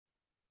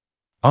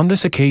On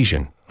this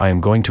occasion, I am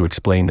going to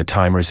explain the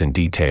timers in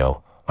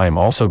detail. I am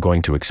also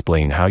going to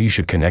explain how you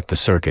should connect the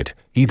circuit,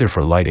 either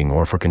for lighting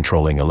or for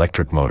controlling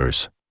electric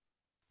motors.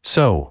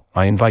 So,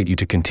 I invite you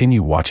to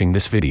continue watching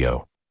this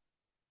video.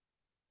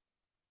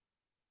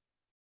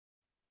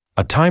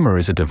 A timer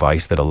is a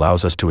device that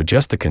allows us to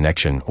adjust the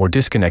connection or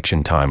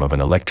disconnection time of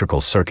an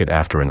electrical circuit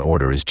after an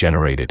order is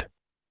generated.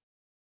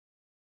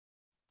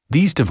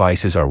 These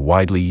devices are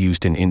widely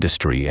used in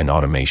industry and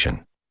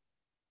automation.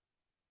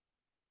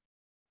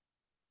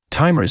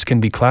 Timers can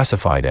be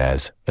classified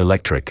as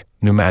electric,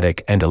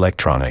 pneumatic, and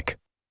electronic.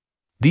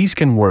 These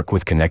can work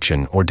with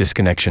connection or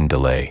disconnection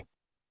delay.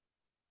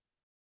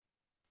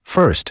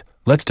 First,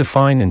 let's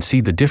define and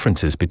see the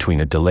differences between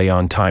a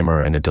delay-on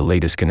timer and a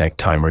delay-disconnect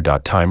timer.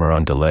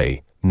 Timer-on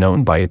delay,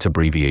 known by its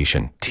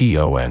abbreviation,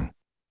 TON.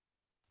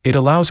 It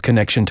allows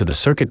connection to the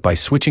circuit by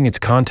switching its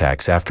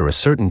contacts after a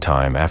certain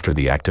time after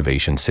the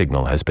activation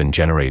signal has been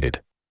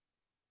generated.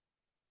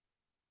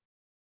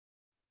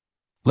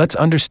 Let's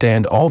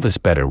understand all this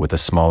better with a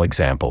small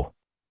example.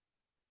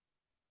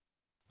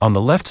 On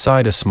the left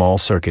side, a small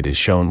circuit is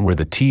shown where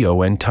the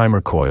TON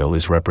timer coil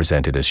is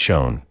represented as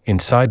shown,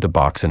 inside the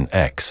box an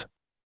X.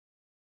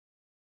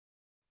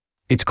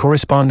 Its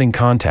corresponding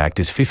contact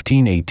is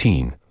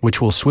 1518,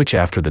 which will switch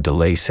after the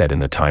delay set in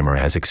the timer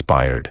has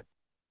expired.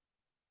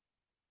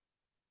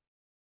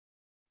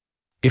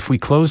 If we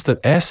close the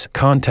S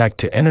contact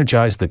to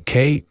energize the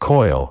K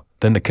coil,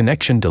 then the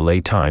connection delay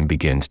time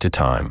begins to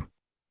time.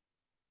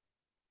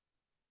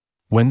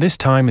 When this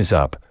time is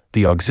up,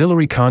 the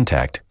auxiliary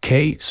contact,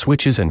 K,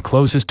 switches and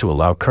closes to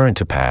allow current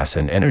to pass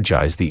and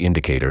energize the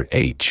indicator,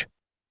 H.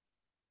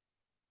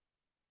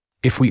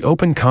 If we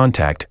open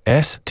contact,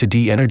 S, to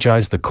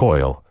de-energize the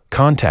coil,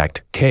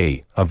 contact,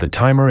 K, of the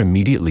timer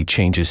immediately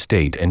changes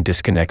state and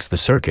disconnects the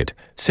circuit,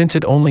 since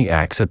it only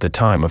acts at the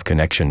time of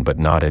connection but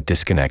not at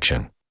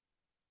disconnection.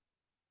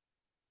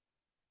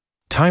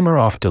 Timer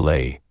off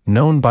delay,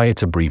 known by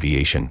its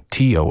abbreviation,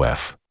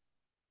 TOF.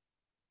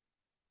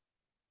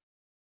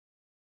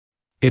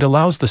 It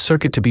allows the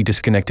circuit to be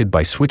disconnected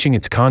by switching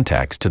its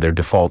contacts to their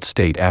default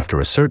state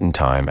after a certain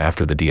time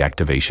after the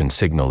deactivation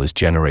signal is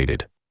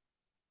generated.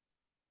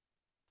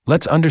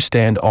 Let's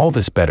understand all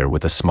this better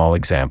with a small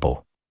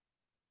example.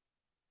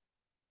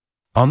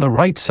 On the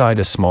right side,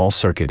 a small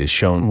circuit is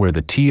shown where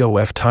the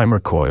TOF timer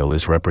coil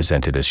is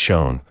represented as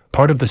shown.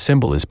 Part of the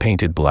symbol is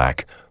painted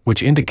black,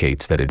 which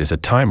indicates that it is a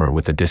timer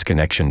with a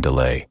disconnection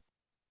delay.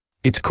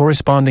 Its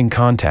corresponding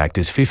contact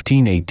is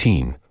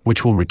 1518,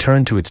 which will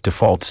return to its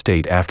default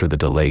state after the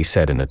delay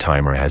set in the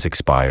timer has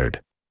expired.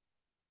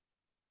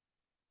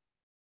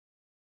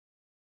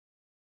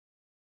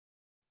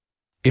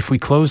 If we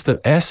close the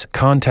S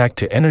contact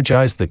to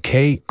energize the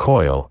K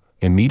coil,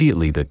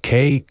 immediately the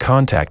K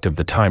contact of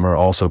the timer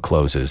also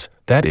closes,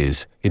 that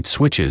is, it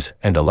switches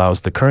and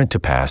allows the current to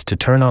pass to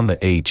turn on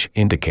the H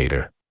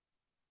indicator.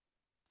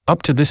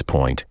 Up to this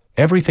point,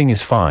 everything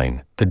is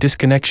fine. The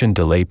disconnection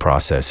delay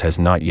process has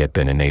not yet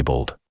been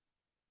enabled.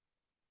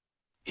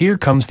 Here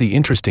comes the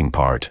interesting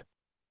part.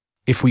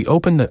 If we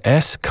open the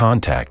S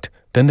contact,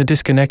 then the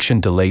disconnection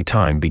delay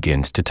time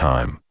begins to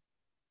time.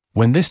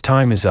 When this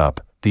time is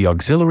up, the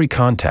auxiliary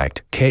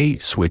contact, K,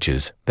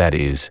 switches, that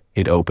is,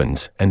 it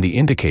opens, and the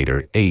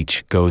indicator,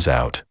 H, goes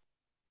out.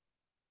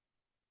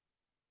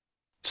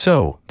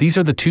 So, these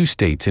are the two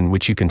states in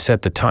which you can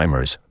set the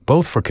timers,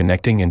 both for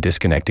connecting and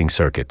disconnecting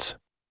circuits.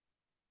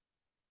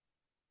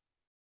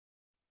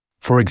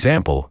 For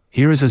example,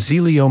 here is a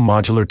Zelio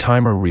modular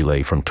timer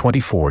relay from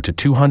 24 to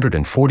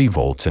 240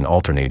 volts in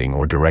alternating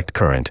or direct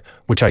current,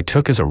 which I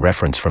took as a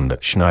reference from the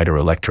Schneider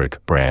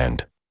Electric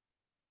brand.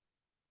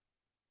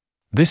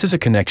 This is a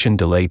connection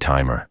delay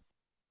timer.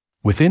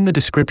 Within the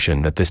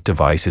description that this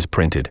device is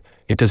printed,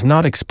 it does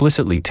not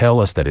explicitly tell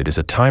us that it is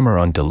a timer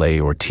on delay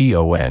or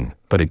TON,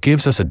 but it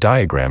gives us a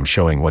diagram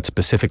showing what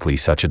specifically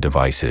such a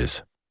device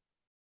is.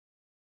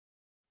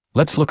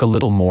 Let's look a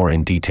little more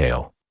in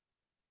detail.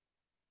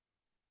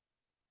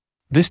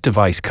 This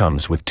device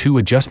comes with two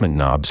adjustment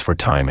knobs for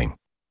timing.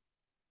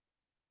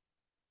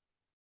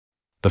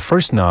 The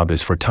first knob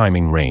is for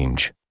timing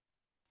range.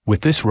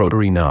 With this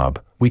rotary knob,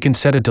 we can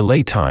set a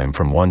delay time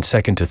from 1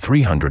 second to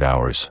 300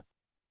 hours.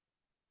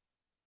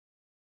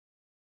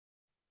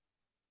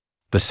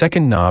 The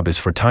second knob is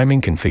for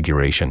timing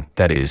configuration,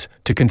 that is,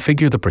 to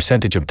configure the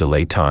percentage of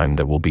delay time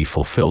that will be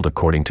fulfilled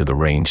according to the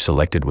range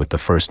selected with the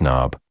first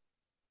knob.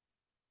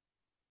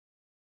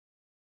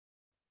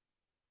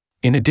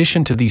 In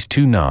addition to these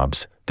two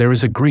knobs, there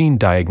is a green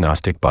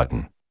diagnostic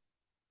button.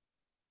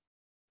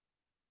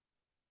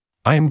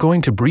 I am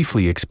going to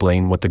briefly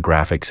explain what the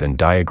graphics and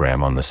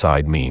diagram on the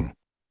side mean.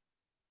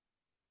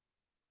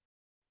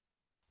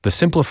 The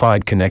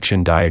simplified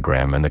connection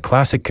diagram and the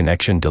classic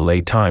connection delay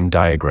time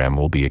diagram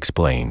will be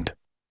explained.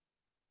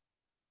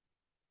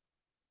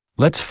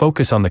 Let's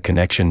focus on the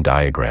connection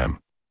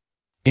diagram.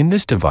 In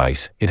this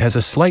device, it has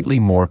a slightly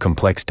more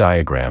complex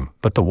diagram,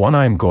 but the one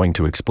I am going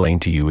to explain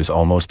to you is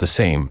almost the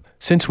same,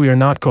 since we are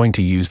not going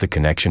to use the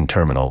connection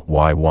terminal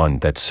Y1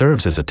 that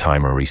serves as a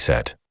timer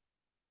reset.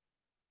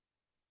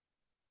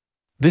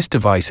 This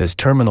device has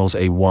terminals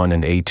A1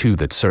 and A2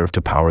 that serve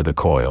to power the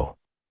coil.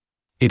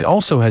 It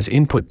also has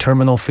input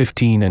terminal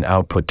 15 and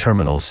output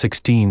terminals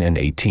 16 and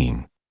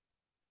 18.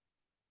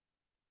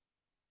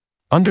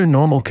 Under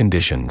normal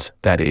conditions,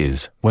 that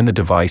is, when the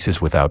device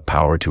is without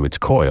power to its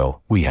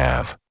coil, we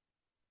have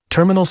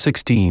terminal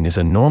 16 is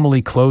a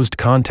normally closed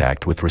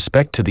contact with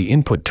respect to the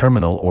input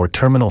terminal or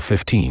terminal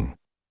 15,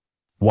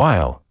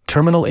 while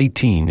terminal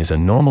 18 is a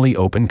normally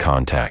open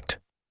contact.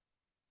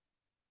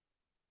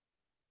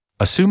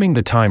 Assuming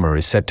the timer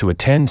is set to a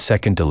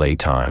 10-second delay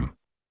time.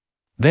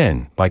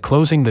 Then, by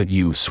closing the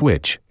U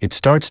switch, it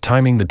starts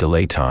timing the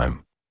delay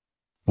time.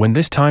 When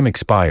this time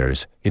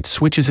expires, it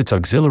switches its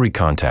auxiliary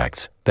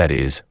contacts, that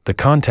is, the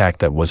contact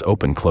that was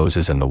open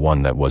closes and the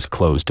one that was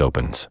closed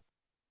opens.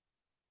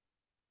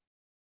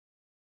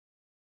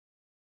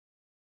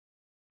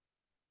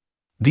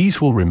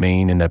 These will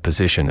remain in that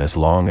position as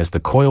long as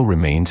the coil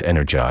remains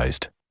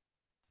energized.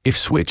 If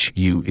switch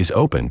U is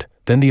opened,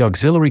 then the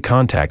auxiliary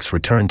contacts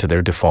return to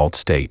their default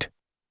state.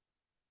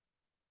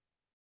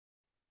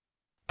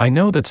 I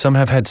know that some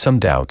have had some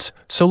doubts,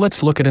 so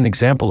let's look at an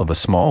example of a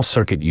small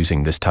circuit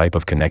using this type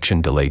of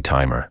connection delay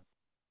timer.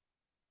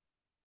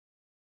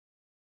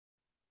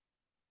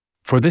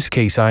 For this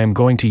case, I am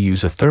going to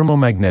use a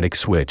thermomagnetic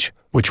switch,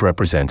 which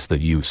represents the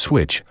U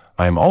switch.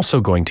 I am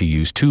also going to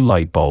use 2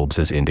 light bulbs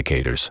as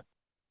indicators.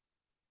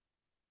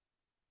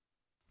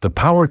 The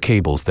power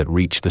cables that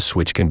reach the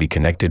switch can be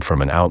connected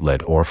from an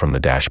outlet or from the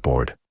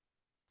dashboard.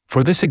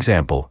 For this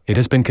example, it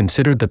has been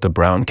considered that the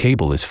brown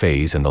cable is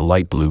phase and the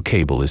light blue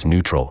cable is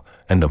neutral,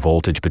 and the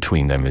voltage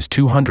between them is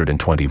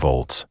 220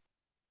 volts.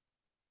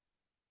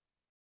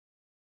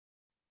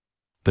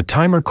 The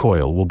timer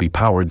coil will be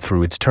powered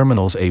through its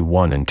terminals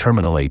A1 and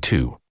terminal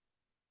A2.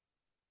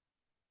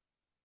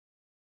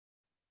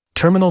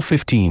 Terminal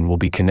 15 will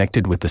be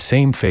connected with the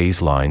same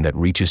phase line that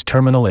reaches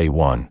terminal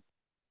A1.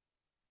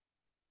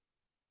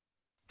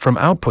 From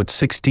outputs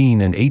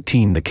 16 and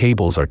 18, the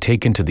cables are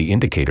taken to the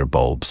indicator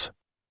bulbs.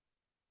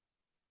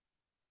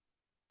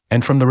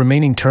 And from the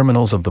remaining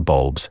terminals of the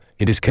bulbs,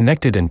 it is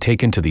connected and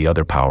taken to the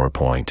other power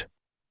point.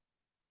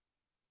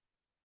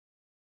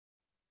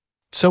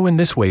 So in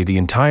this way, the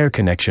entire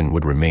connection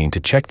would remain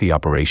to check the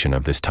operation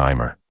of this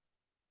timer.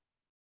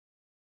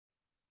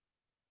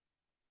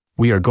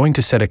 We are going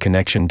to set a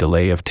connection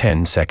delay of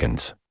 10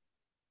 seconds.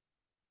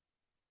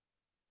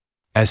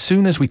 As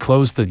soon as we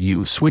close the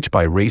U switch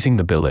by raising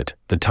the billet,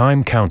 the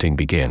time counting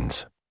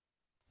begins.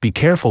 Be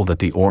careful that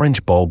the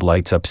orange bulb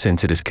lights up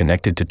since it is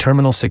connected to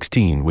terminal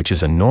 16, which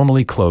is a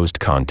normally closed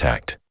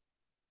contact.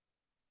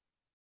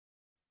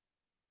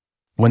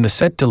 When the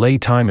set delay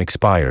time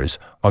expires,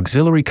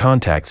 auxiliary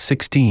contacts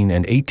 16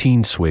 and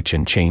 18 switch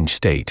and change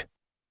state.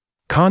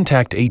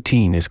 Contact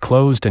 18 is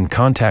closed and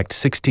contact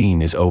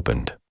 16 is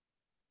opened.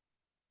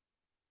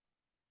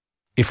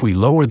 If we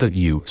lower the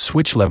U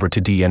switch lever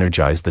to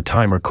de-energize the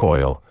timer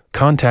coil,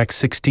 contacts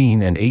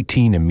 16 and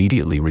 18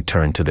 immediately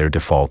return to their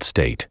default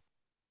state.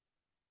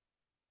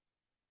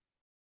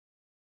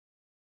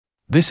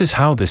 This is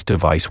how this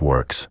device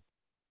works.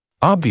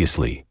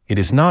 Obviously, it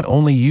is not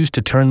only used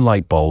to turn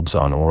light bulbs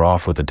on or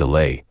off with a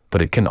delay,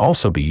 but it can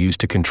also be used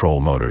to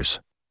control motors.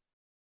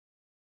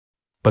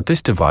 But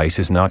this device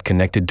is not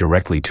connected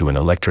directly to an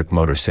electric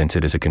motor since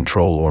it is a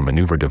control or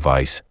maneuver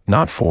device,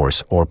 not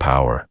force or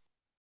power.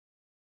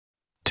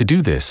 To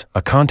do this,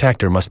 a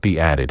contactor must be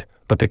added,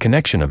 but the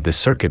connection of this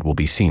circuit will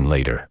be seen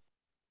later.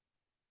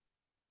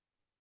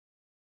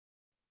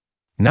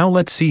 Now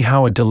let's see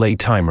how a delay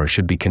timer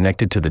should be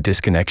connected to the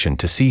disconnection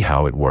to see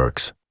how it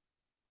works.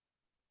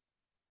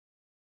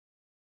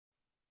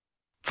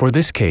 For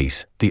this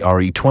case, the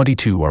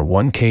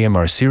RE22R1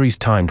 KMR series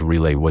timed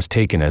relay was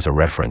taken as a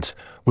reference,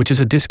 which is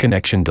a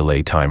disconnection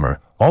delay timer,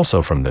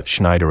 also from the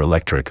Schneider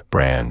Electric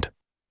brand.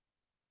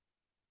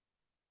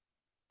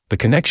 The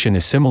connection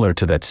is similar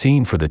to that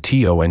seen for the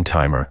TON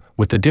timer,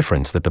 with the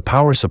difference that the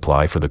power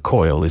supply for the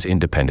coil is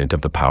independent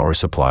of the power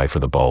supply for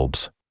the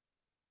bulbs.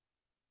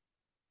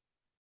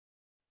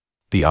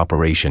 The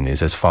operation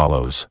is as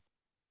follows.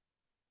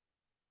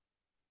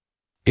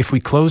 If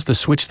we close the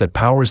switch that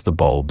powers the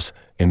bulbs,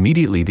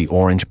 immediately the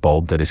orange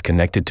bulb that is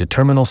connected to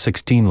terminal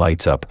 16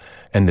 lights up,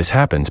 and this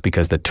happens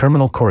because that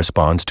terminal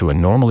corresponds to a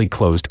normally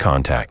closed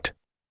contact.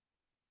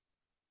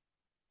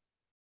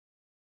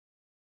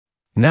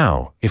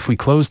 Now, if we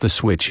close the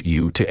switch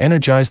U to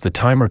energize the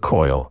timer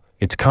coil,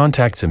 its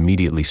contacts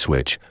immediately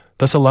switch,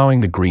 thus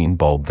allowing the green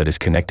bulb that is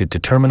connected to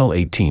terminal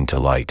 18 to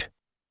light.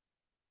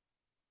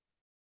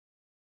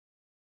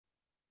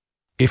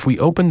 If we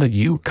open the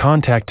U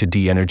contact to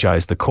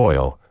de-energize the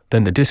coil,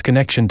 then the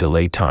disconnection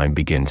delay time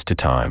begins to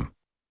time.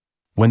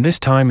 When this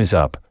time is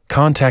up,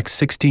 contacts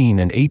 16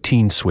 and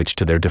 18 switch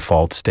to their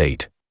default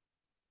state.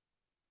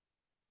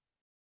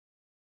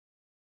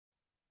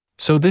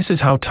 So this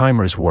is how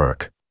timers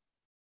work.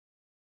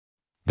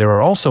 There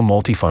are also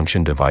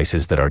multifunction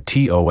devices that are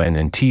TON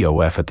and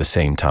TOF at the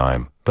same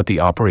time, but the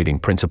operating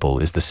principle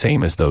is the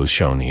same as those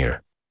shown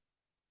here.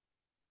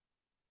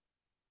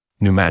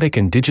 Pneumatic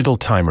and digital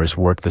timers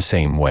work the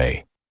same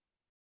way.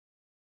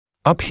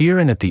 Up here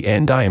and at the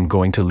end I am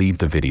going to leave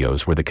the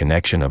videos where the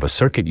connection of a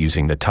circuit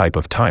using the type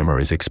of timer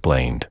is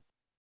explained.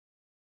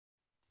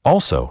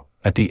 Also,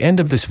 at the end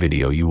of this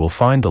video you will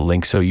find the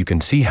link so you can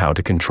see how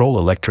to control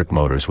electric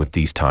motors with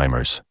these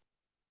timers.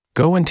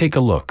 Go and take a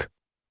look.